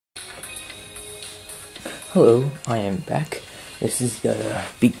Hello, I am back. This is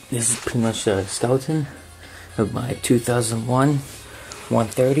pretty much the skeleton of my 2001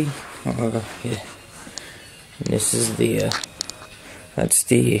 130. Yeah. And this is that's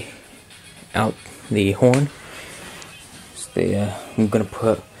the horn. I'm gonna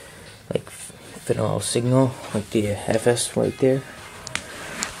put like phenol signal, like the FS right there.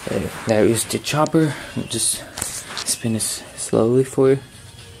 That is the chopper. I'll just spin this slowly for you.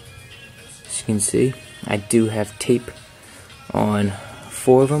 As you can see, I do have tape on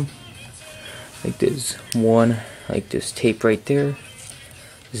 4 of them. Like there's one, like this tape right there.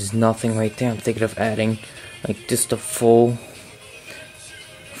 There's nothing right there. I'm thinking of adding like just a full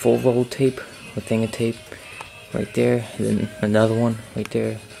roll tape, a thing of tape right there, and then another one right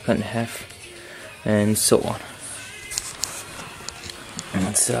there, cut in half, and so on. And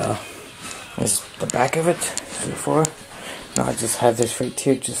that's the back of it. Before, now I just have this right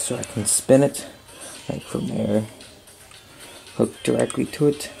here just so I can spin it, like from there, hook directly to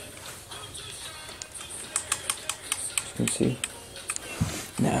it. As you can see.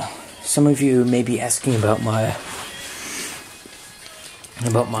 Now, some of you may be asking about my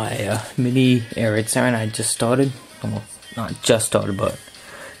mini air Siren I just started. Well, not just started, but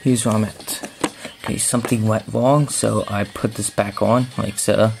here's where I'm at. Okay, something went wrong, so I put this back on, like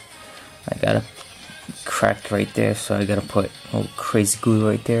so. I got a crack right there, so I gotta put a little crazy glue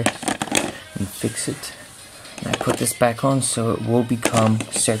right there and fix it. And I put this back on so it will become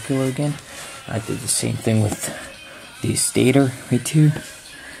circular again. I did the same thing with the stator right here.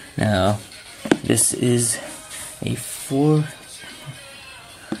 Now, this is a 4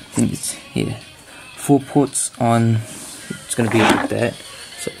 ports on, it's gonna be like that.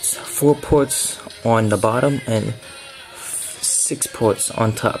 So it's 4 ports on the bottom and 6 ports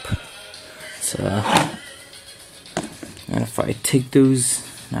on top. So, and if I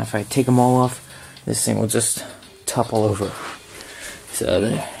take them all off, this thing will just topple over. So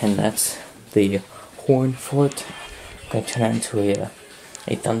there, and that's the horn for it. I'm gonna turn it into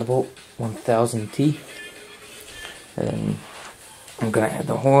a Thunderbolt 1000T. And I'm gonna add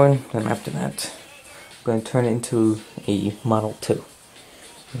the horn, and after that, I'm gonna turn it into a Model 2.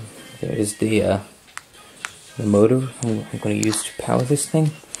 There's the motor I'm gonna use to power this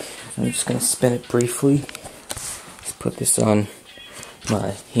thing. I'm just gonna spin it briefly. Just put this on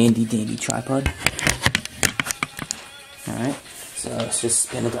my handy dandy tripod. Alright, so let's just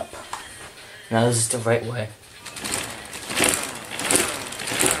spin it up. Now this is the right way.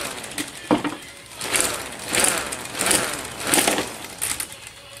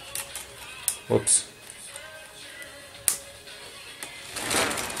 Whoops.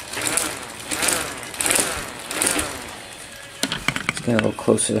 Let's get a little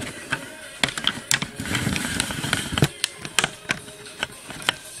closer.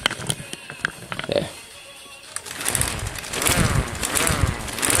 There.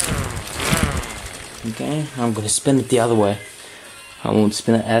 Okay, I'm going to spin it the other way. I won't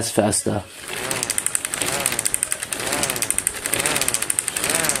spin it as fast though.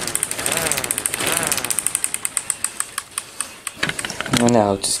 And now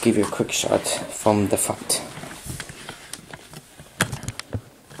I'll just give you a quick shot from the front.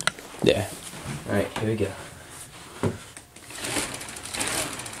 There. Alright, here we go.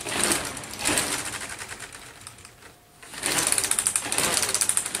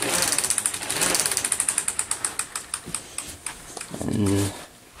 And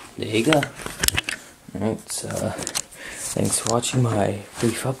there you go. Alright, so thanks for watching my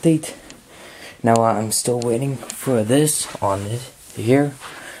brief update. Now I'm still waiting for this on this. Here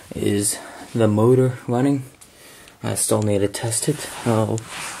is the motor running. I still need to test it. I'll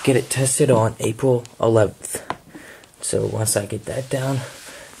get it tested on April 11th. So once I get that down,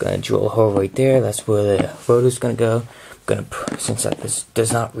 I'm gonna drill a hole right there. That's where the rotor's gonna go. I'm gonna, since this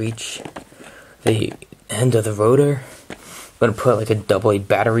does not reach the end of the rotor, I'm gonna put like a AA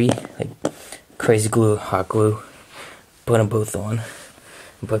battery, like crazy glue, hot glue. Put them both on.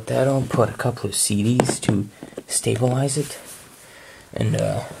 Put that on. Put a couple of CDs to stabilize it. And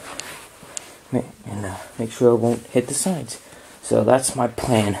make sure it won't hit the sides. So that's my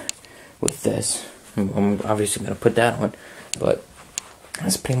plan with this. I'm obviously going to put that on, but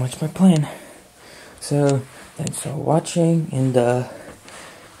that's pretty much my plan. So thanks for watching, and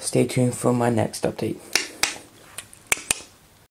stay tuned for my next update.